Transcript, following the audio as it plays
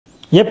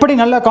எப்படி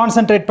நல்லா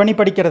கான்சென்ட்ரேட் பண்ணி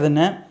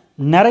படிக்கிறதுன்னு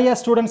நிறைய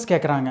ஸ்டூடெண்ட்ஸ்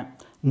கேட்குறாங்க.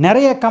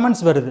 நிறைய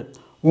கமெண்ட்ஸ் வருது.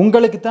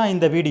 உங்களுக்கு தான்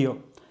இந்த வீடியோ.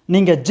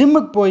 நீங்கள்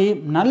ஜிம்முக்கு போய்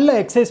நல்ல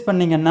எக்ஸசைஸ்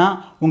பண்ணிங்கன்னா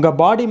உங்கள்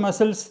பாடி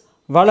மசில்ஸ்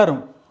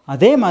வளரும்.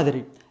 அதே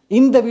மாதிரி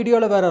இந்த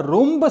வீடியோவில் வர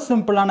ரொம்ப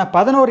சிம்பிளான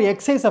 11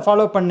 எக்ஸசைஸை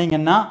ஃபாலோ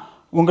பண்ணிங்கன்னா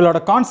உங்களோட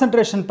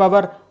கான்சென்ட்ரேஷன்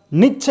பவர்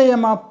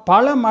நிச்சயமாக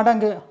பல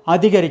மடங்கு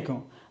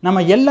அதிகரிக்கும்.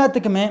 நம்ம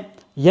எல்லாத்துக்குமே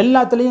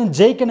எல்லாத்துலேயும்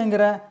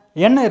ஜெயிக்கணுங்கிற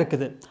எண்ணம்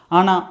இருக்குது.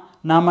 ஆனால்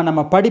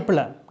நம்ம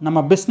படிப்பில், நம்ம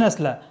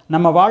பிஸ்னஸில்,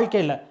 நம்ம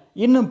வாழ்க்கையில்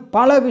இன்னும்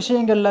பல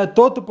விஷயங்களில்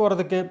தோற்று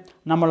போகிறதுக்கு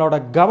நம்மளோட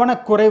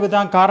கவனக்குறைவு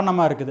தான்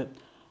காரணமாக இருக்குது.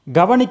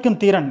 கவனிக்கும்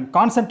திறன்,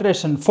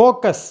 கான்சென்ட்ரேஷன்,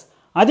 ஃபோக்கஸ்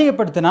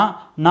அதிகப்படுத்தினா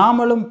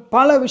நாமளும்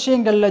பல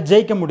விஷயங்களில்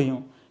ஜெயிக்க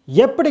முடியும்.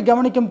 எப்படி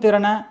கவனிக்கும்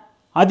திறனை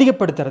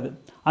அதிகப்படுத்துறது,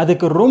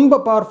 அதுக்கு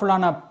ரொம்ப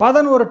பவர்ஃபுல்லான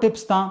 11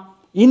 டிப்ஸ் தான்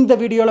இந்த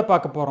வீடியோவில்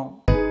பார்க்க போகிறோம்.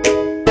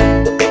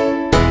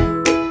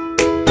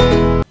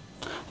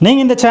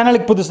 நீங்கள் இந்த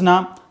சேனலுக்கு புதுசுனா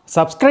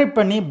சப்ஸ்கிரைப்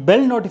பண்ணி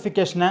பெல்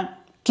நோட்டிஃபிகேஷனை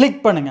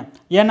கிளிக் பண்ணுங்கள்.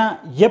 ஏன்னா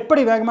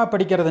எப்படி வேகமாக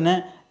படிக்கிறதுன்னு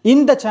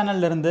இந்த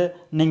சேனல்லேருந்து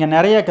நீங்கள்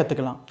நிறைய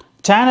கற்றுக்கலாம்.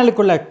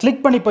 சேனலுக்குள்ளே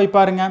கிளிக் பண்ணி போய்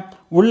பாருங்கள்.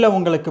 உள்ள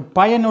உங்களுக்கு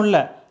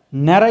பயனுள்ள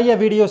நிறைய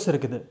வீடியோஸ்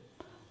இருக்குது.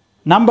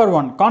 Number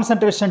 1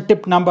 concentration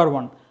tip. நம்பர்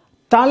 1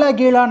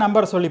 தலைகீழாக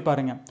நம்பர் சொல்லி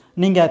பாருங்கள்.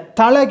 நீங்கள்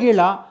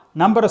தலைகீழாக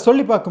நம்பரை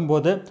சொல்லி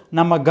பார்க்கும்போது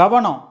நம்ம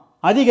கவனம்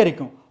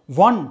அதிகரிக்கும்.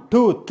 1,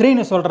 2,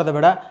 3ன்னு சொல்கிறத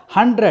விட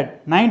 100,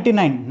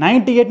 99,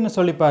 98ன்னு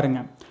சொல்லி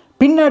பாருங்கள்.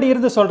 பின்னாடி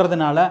இருந்து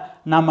சொல்கிறதுனால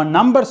நம்ம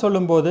நம்பர்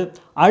சொல்லும்போது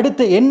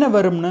அடுத்து என்ன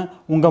வரும்னு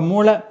உங்கள்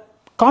மூளை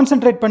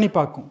கான்சென்ட்ரேட் பண்ணி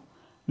பார்க்கும்.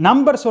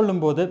 நம்பர்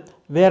சொல்லும்போது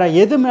வேறு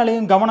எது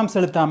மேலேயும் கவனம்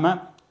செலுத்தாமல்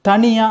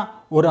தனியாக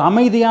ஒரு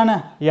அமைதியான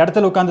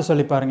இடத்துல உட்காந்து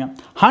சொல்லி பாருங்கள்.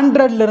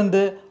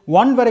 100லேருந்து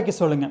 1 வரைக்கும்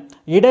சொல்லுங்கள்.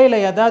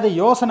 இடையில் ஏதாவது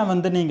யோசனை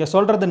வந்து நீங்கள்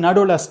சொல்கிறது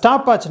நடுவில்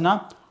ஸ்டாப் ஆச்சுன்னா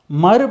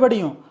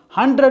மறுபடியும்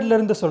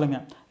 100லேருந்து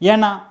சொல்லுங்கள்.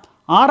 ஏன்னா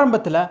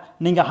ஆரம்பத்தில்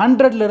நீங்கள்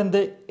 100லேருந்து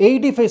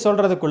 85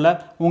 சொல்கிறதுக்குள்ளே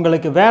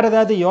உங்களுக்கு வேறு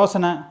ஏதாவது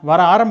யோசனை வர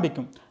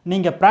ஆரம்பிக்கும்.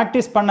 நீங்கள்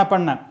ப்ராக்டிஸ்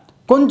பண்ண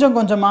கொஞ்சம்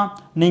கொஞ்சமாக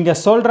நீங்கள்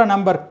சொல்கிற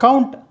நம்பர்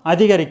கவுண்ட்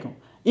அதிகரிக்கும்.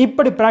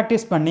 இப்படி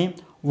ப்ராக்டிஸ் பண்ணி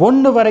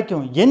 1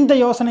 வரைக்கும் எந்த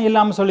யோசனை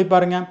இல்லாமல் சொல்லி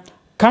பாருங்கள்.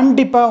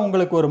 கண்டிப்பாக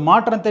உங்களுக்கு ஒரு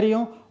மாற்றம்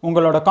தெரியும்.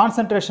 உங்களோட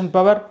கான்சன்ட்ரேஷன்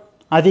பவர்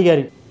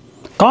அதிகரிக்கும்.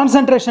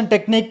 கான்சன்ட்ரேஷன்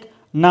டெக்னிக்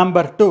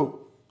நம்பர் 2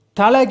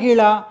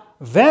 தலைகீழாக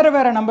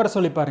வேறு நம்பர்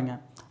சொல்லி பாருங்கள்.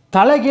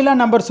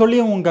 தலைகீழாக நம்பர்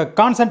சொல்லியும் உங்கள்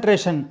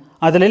கான்சன்ட்ரேஷன்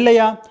அதில்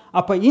இல்லையா?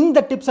 அப்போ இந்த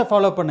டிப்ஸை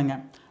ஃபாலோ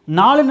பண்ணுங்கள்.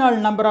 4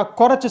 நம்பராக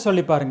குறைச்சி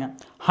சொல்லி பாருங்கள்.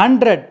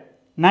 100,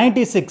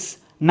 96,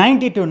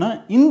 92ன்னு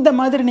இந்த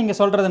மாதிரி நீங்கள்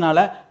சொல்கிறதுனால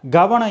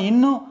கவனம்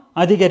இன்னும்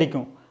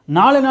அதிகரிக்கும்.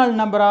 4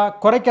 நம்பராக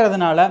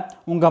குறைக்கிறதுனால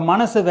உங்கள்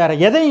மனசு வேறு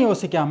எதையும்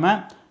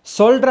யோசிக்காமல்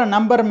சொல்கிற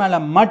நம்பர் மேலே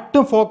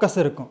மட்டும் ஃபோக்கஸ்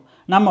இருக்கும்.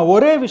 நம்ம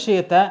ஒரே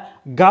விஷயத்தை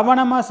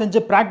கவனமாக செஞ்சு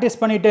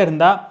ப்ராக்டிஸ் பண்ணிகிட்டே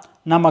இருந்தால்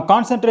நம்ம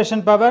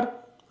கான்சன்ட்ரேஷன் பவர்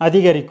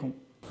அதிகரிக்கும்.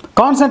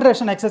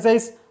 கான்சன்ட்ரேஷன்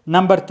எக்ஸசைஸ்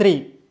நம்பர் 3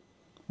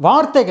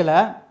 வார்த்தைகளை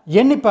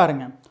எண்ணி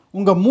பாருங்கள்.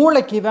 உங்கள்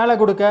மூளைக்கு வேலை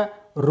கொடுக்க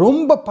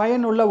ரொம்ப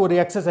பயனுள்ள ஒரு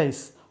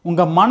எக்ஸசைஸ்.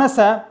 உங்கள்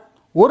மனசை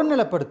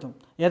ஒருநிலைப்படுத்தும்.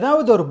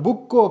 ஏதாவது ஒரு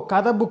புக்கோ,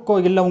 கதை புக்கோ,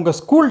 இல்லை உங்கள்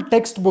ஸ்கூல்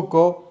டெக்ஸ்ட்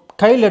புக்கோ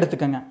கையில்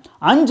எடுத்துக்கங்க.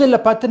 5 இல்லை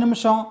 10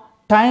 நிமிஷம்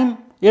டைம்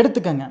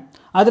எடுத்துக்கங்க.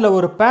 அதில்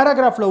ஒரு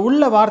பேராகிராஃபில்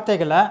உள்ள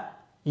வார்த்தைகளை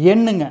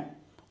எண்ணுங்க.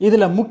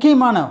 இதில்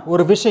முக்கியமான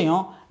ஒரு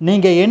விஷயம்,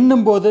 நீங்கள்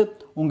எண்ணும்போது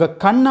உங்கள்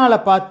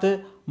கண்ணால் பார்த்து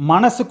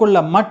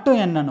மனசுக்குள்ளே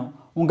மட்டும் எண்ணணும்.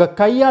 உங்கள்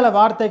கையால்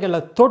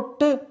வார்த்தைகளை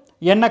தொட்டு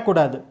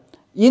எண்ணக்கூடாது.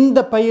 இந்த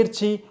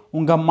பயிற்சி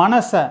உங்கள்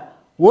மனசை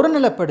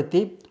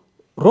ஒருநிலைப்படுத்தி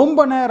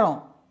ரொம்ப நேரம்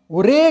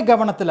ஒரே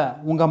கவனத்தில்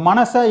உங்கள்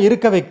மனசை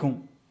இருக்க வைக்கும்.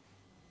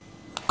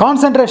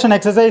 கான்சன்ட்ரேஷன்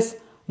எக்ஸசைஸ்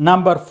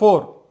நம்பர்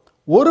 4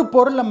 ஒரு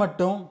பொருளை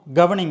மட்டும்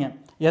கவனிங்க.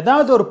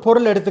 ஏதாவது ஒரு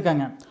பொருள்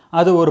எடுத்துக்கங்க.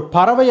 அது ஒரு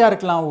பறவையாக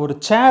இருக்கலாம், ஒரு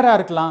சேராக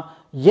இருக்கலாம்,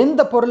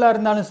 எந்த பொருளாக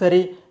இருந்தாலும்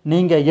சரி.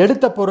 நீங்கள்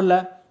எடுத்த பொருளை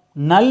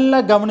நல்லா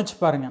கவனித்து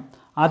பாருங்கள்.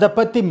 அதை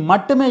பற்றி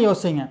மட்டுமே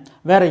யோசிங்க.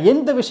 வேறு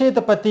எந்த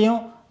விஷயத்தை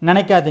பற்றியும்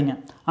நினைக்காதீங்க.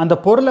 அந்த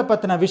பொருளை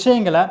பற்றின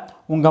விஷயங்களை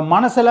உங்கள்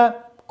மனசில்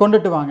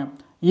கொண்டுட்டு வாங்க.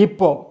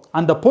 இப்போது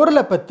அந்த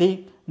பொருளை பற்றி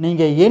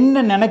நீங்கள்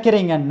என்ன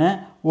நினைக்கிறீங்கன்னு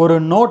ஒரு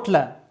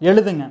நோட்டில்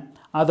எழுதுங்க.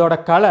 அதோட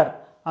கலர்,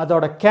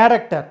 அதோட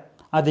கேரக்டர்,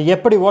 அது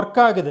எப்படி ஒர்க்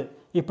ஆகுது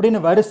இப்படின்னு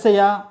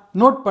வரிசையாக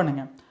நோட்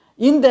பண்ணுங்கள்.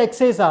 இந்த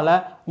எக்ஸசைஸால்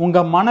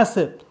உங்கள்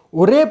மனசு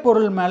ஒரே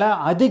பொருள் மேலே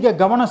அதிக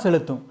கவனம்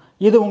செலுத்தும்.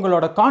 இது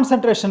உங்களோட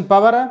கான்சன்ட்ரேஷன்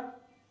பவரை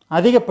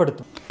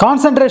அதிகப்படுத்தும்.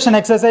 கான்சன்ட்ரேஷன்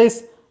எக்ஸசைஸ்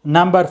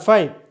நம்பர்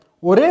 5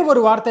 ஒரே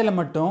ஒரு வார்த்தையில்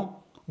மட்டும்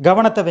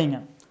கவனத்தை வைங்க.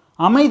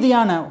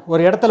 அமைதியான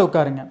ஒரு இடத்துல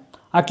உட்காருங்க.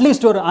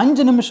 அட்லீஸ்ட் ஒரு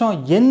 5 நிமிஷம்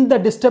எந்த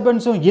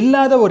டிஸ்டர்பன்ஸும்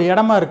இல்லாத ஒரு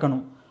இடமா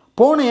இருக்கணும்.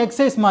 போன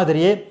எக்ஸசைஸ்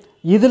மாதிரியே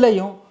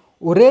இதுலேயும்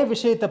ஒரே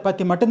விஷயத்தை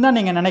பற்றி மட்டும்தான்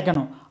நீங்கள்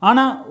நினைக்கணும்.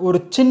 ஆனால் ஒரு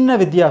சின்ன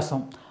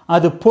வித்தியாசம்,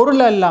 அது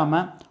பொருள்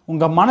இல்லாமல்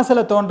உங்கள்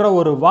மனசில் தோன்ற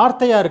ஒரு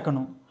வார்த்தையாக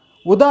இருக்கணும்.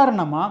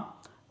 உதாரணமாக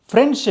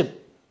ஃப்ரெண்ட்ஷிப்,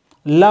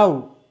 லவ்,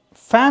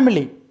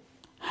 ஃபேமிலி,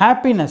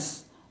 ஹாப்பினஸ்,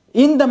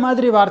 இந்த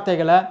மாதிரி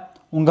வார்த்தைகளை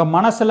உங்கள்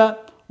மனசில்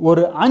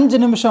ஒரு 5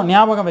 நிமிஷம்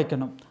ஞாபகம்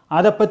வைக்கணும்.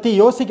 அதை பற்றி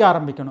யோசிக்க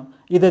ஆரம்பிக்கணும்.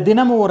 இதை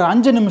தினமும் ஒரு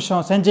 5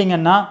 நிமிஷம்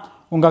செஞ்சீங்கன்னா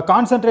உங்கள்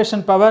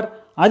கான்சன்ட்ரேஷன் பவர்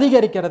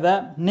அதிகரிக்கிறத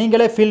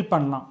நீங்களே ஃபீல்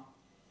பண்ணலாம்.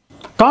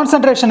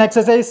 கான்சன்ட்ரேஷன்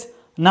எக்ஸசைஸ்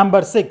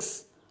நம்பர் 6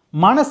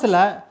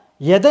 மனசில்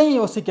எதையும்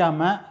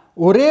யோசிக்காமல்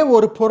ஒரே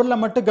ஒரு பொருளை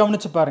மட்டும்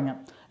கவனித்து பாருங்கள்.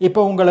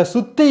 இப்போ உங்களை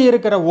சுற்றி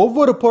இருக்கிற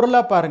ஒவ்வொரு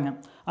பொருளாக பாருங்கள்.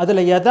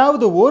 அதில்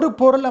ஏதாவது ஒரு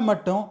பொருளை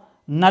மட்டும்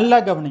நல்லா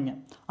கவனிங்க.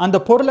 அந்த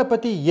பொருளை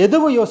பற்றி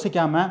எதுவும்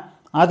யோசிக்காமல்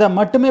அதை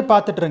மட்டுமே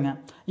பார்த்துட்ருங்க.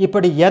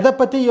 இப்படி எதை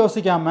பற்றி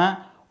யோசிக்காமல்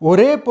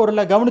ஒரே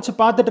பொருளை கவனித்து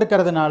பார்த்துட்டு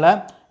இருக்கிறதுனால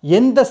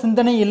எந்த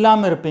சிந்தனையும்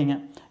இல்லாமல் இருப்பீங்க.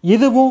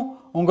 இதுவும்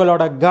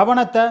உங்களோட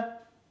கவனத்தை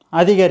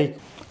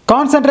அதிகரிக்கும்.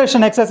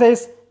 Concentration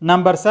exercise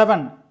number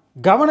 7.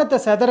 கவனத்தை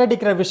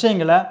சிதறடிக்கிற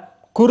விஷயங்களை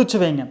குறிச்சு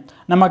வைங்க.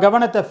 நம்ம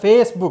கவனத்தை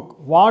ஃபேஸ்புக்,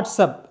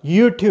 வாட்ஸ்அப்,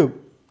 யூடியூப்,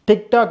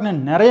 டிக்டாக்னு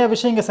நிறைய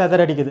விஷயங்கள்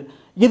சிதறடிக்குது.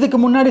 இதுக்கு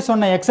முன்னாடி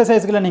சொன்ன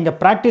எக்ஸசைஸ்களை நீங்கள்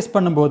ப்ராக்டிஸ்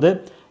பண்ணும்போது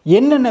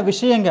என்னென்ன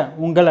விஷயங்கள்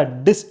உங்களை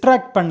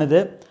டிஸ்ட்ராக்ட் பண்ணுது,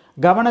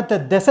 கவனத்தை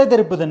திசை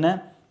திருப்புதுன்னு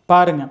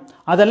பாருங்கள்.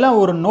 அதெல்லாம்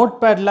ஒரு நோட்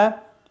பேடில்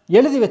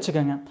எழுதி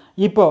வச்சுக்கோங்க.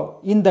 இப்போது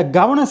இந்த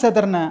கவனம்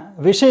சிதறின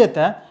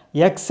விஷயத்தை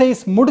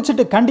எக்ஸசைஸ்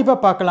முடிச்சுட்டு கண்டிப்பாக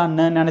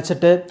பார்க்கலான்னு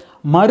நினச்சிட்டு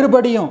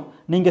மறுபடியும்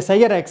நீங்கள்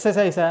செய்கிற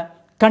எக்ஸசைஸை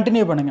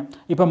கண்டினியூ பண்ணுங்கள்.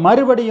 இப்போ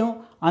மறுபடியும்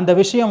அந்த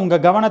விஷயம்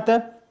உங்கள் கவனத்தை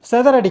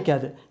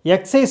சிதறடிக்காது.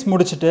 எக்ஸசைஸ்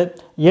முடிச்சுட்டு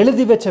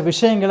எழுதி வச்ச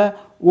விஷயங்களை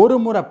ஒரு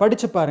முறை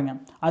படித்து பாருங்கள்.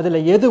 அதில்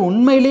எது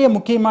உண்மையிலேயே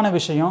முக்கியமான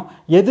விஷயம்,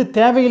 எது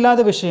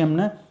தேவையில்லாத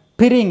விஷயம்னு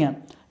பிரிங்க.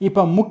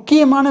 இப்போ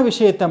முக்கியமான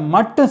விஷயத்தை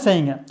மட்டும்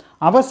செய்யுங்க.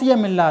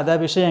 அவசியம் இல்லாத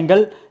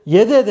விஷயங்கள்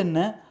எது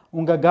எதுன்னு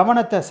உங்கள்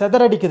கவனத்தை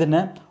சிதறடிக்குதுன்னு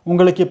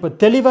உங்களுக்கு இப்போ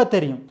தெளிவாக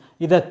தெரியும்.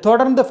 இதை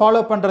தொடர்ந்து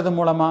ஃபாலோ பண்ணுறது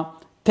மூலமாக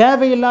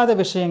தேவையில்லாத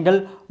விஷயங்கள்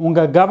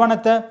உங்கள்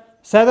கவனத்தை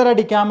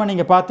சிதறடிக்காமல்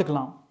நீங்கள்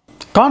பார்த்துக்கலாம்.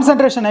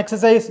 Concentration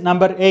exercise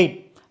number 8.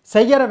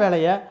 செய்கிற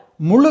வேலையை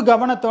முழு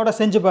கவனத்தோடு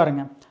செஞ்சு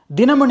பாருங்கள்.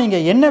 தினமும்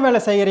நீங்கள் என்ன வேலை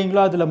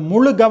செய்கிறீங்களோ அதில்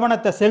முழு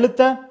கவனத்தை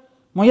செலுத்த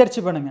முயற்சி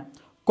பண்ணுங்கள்.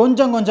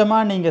 கொஞ்சம்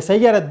கொஞ்சமாக நீங்கள்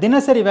செய்கிற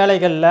தினசரி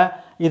வேலைகளில்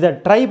இதை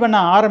ட்ரை பண்ண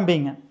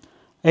ஆரம்பிங்க.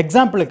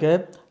 எக்ஸாம்பிளுக்கு,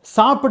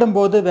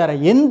 சாப்பிடும்போது வேறு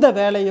எந்த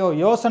வேலையோ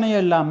யோசனையோ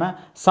இல்லாமல்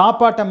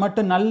சாப்பாட்டை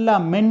மட்டும் நல்லா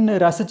மென்று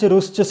ரசித்து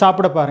ருசித்து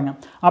சாப்பிட பாருங்கள்.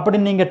 அப்படி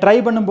நீங்கள் ட்ரை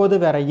பண்ணும்போது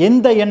வேறு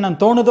எந்த எண்ணம்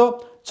தோணுதோ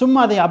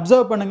சும்மா அதை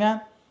அப்சர்வ் பண்ணுங்கள்,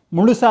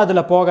 முழுசாக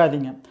அதில்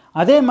போகாதீங்க.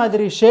 அதே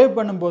மாதிரி ஷேவ்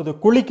பண்ணும்போது,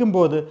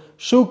 குளிக்கும்போது,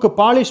 ஷூக்கு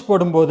பாலிஷ்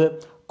போடும்போது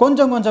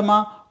கொஞ்சம்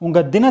கொஞ்சமாக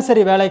உங்கள்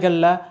தினசரி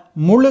வேலைகளில்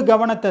முழு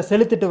கவனத்தை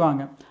செலுத்திட்டு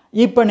வாங்க.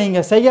 இப்போ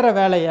நீங்கள் செய்கிற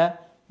வேலையை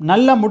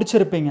நல்லா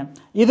முடிச்சிருப்பீங்க.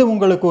 இது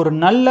உங்களுக்கு ஒரு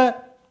நல்ல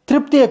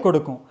திருப்தியை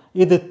கொடுக்கும்.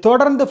 இது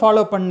தொடர்ந்து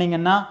ஃபாலோ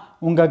பண்ணிங்கன்னா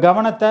உங்கள்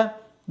கவனத்தை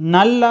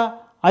நல்லா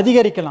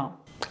அதிகரிக்கலாம்.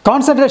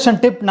 Concentration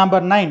tip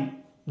number 9.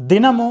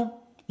 தினமும்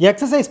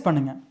எக்ஸசைஸ்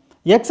பண்ணுங்கள்.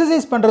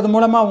 எக்ஸசைஸ் பண்ணுறது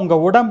மூலமாக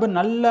உங்கள் உடம்பு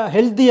நல்ல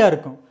ஹெல்த்தியாக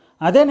இருக்கும்.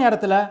 அதே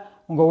நேரத்தில்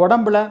உங்கள்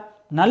உடம்புல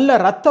நல்ல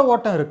இரத்த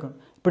ஓட்டம் இருக்கும்.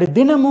 இப்படி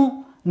தினமும்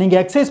நீங்கள்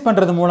எக்ஸசைஸ்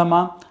பண்ணுறது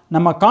மூலமாக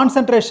நம்ம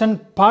கான்சன்ட்ரேஷன்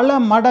பல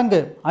மடங்கு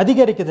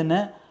அதிகரிக்குதுன்னு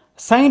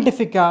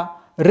சயின்டிஃபிக்காக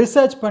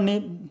ரிசர்ச் பண்ணி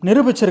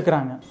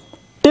நிரூபிச்சிருக்கிறாங்க.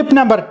 Tip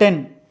number 10.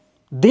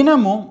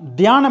 தினமும்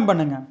தியானம்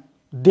பண்ணுங்கள்.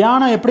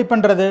 தியானம் எப்படி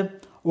பண்ணுறது?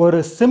 ஒரு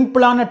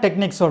சிம்பிளான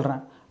டெக்னிக்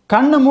சொல்கிறேன்.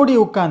 கண்ணை மூடி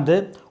உட்காந்து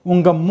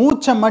உங்கள்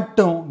மூச்சை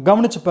மட்டும்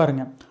கவனித்து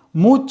பாருங்கள்.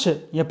 மூச்சு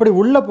எப்படி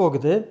உள்ளே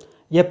போகுது,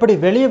 எப்படி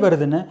வெளியே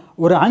வருதுன்னு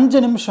ஒரு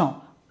 5 நிமிஷம்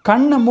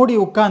கண்ணை மூடி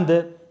உட்காந்து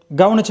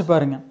கவனித்து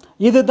பாருங்கள்.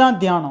 இதுதான்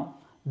தியானம்.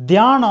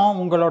 தியானம்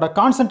உங்களோட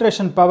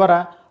கான்சன்ட்ரேஷன் பவரை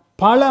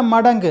பல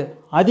மடங்கு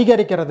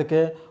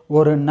அதிகரிக்கிறதுக்கு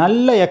ஒரு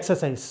நல்ல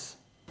எக்ஸசைஸ்.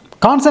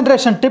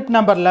 Concentration tip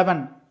number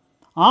 11.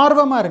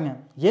 ஆர்வமாக இருங்க.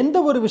 எந்த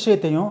ஒரு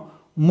விஷயத்தையும்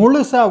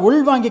முழுசாக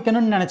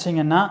உள்வாங்கிக்கணும்னு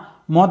நினச்சிங்கன்னா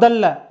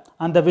முதல்ல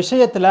அந்த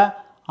விஷயத்தில்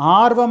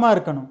ஆர்வமாக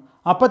இருக்கணும்.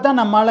 அப்போ தான்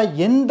நம்மளால்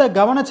எந்த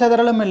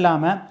கவனச்சிதறலும்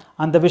இல்லாமல்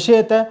அந்த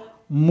விஷயத்தை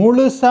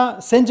முழுசாக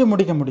செஞ்சு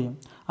முடிக்க முடியும்.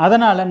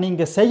 அதனால்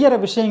நீங்கள் செய்கிற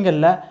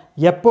விஷயங்களில்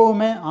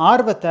எப்போவுமே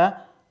ஆர்வத்தை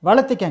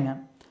வளர்த்திக்கங்க.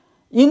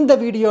 இந்த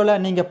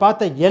வீடியோவில் நீங்கள்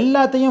பார்த்த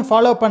எல்லாத்தையும்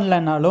ஃபாலோ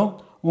பண்ணலைன்னாலும்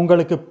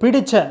உங்களுக்கு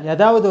பிடிச்ச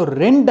ஏதாவது ஒரு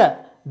 2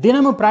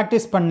 தினமும்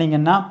ப்ராக்டிஸ்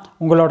பண்ணிங்கன்னா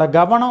உங்களோட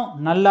கவனம்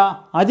நல்லா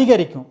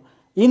அதிகரிக்கும்.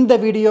 இந்த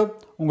வீடியோ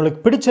உங்களுக்கு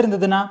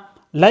பிடிச்சிருந்ததுன்னா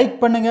லைக்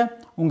பண்ணுங்கள்,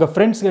 உங்கள்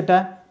ஃப்ரெண்ட்ஸ் கிட்ட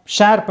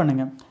ஷேர்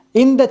பண்ணுங்கள்,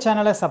 இந்த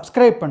சேனலை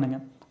சப்ஸ்கிரைப்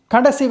பண்ணுங்கள்.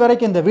 கடைசி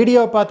வரைக்கும் இந்த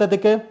வீடியோவை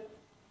பார்த்ததுக்கு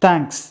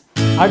தேங்க்ஸ்.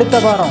 அடுத்த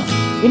வாரம்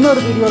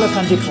இன்னொரு வீடியோவில்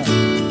சந்திப்போம்.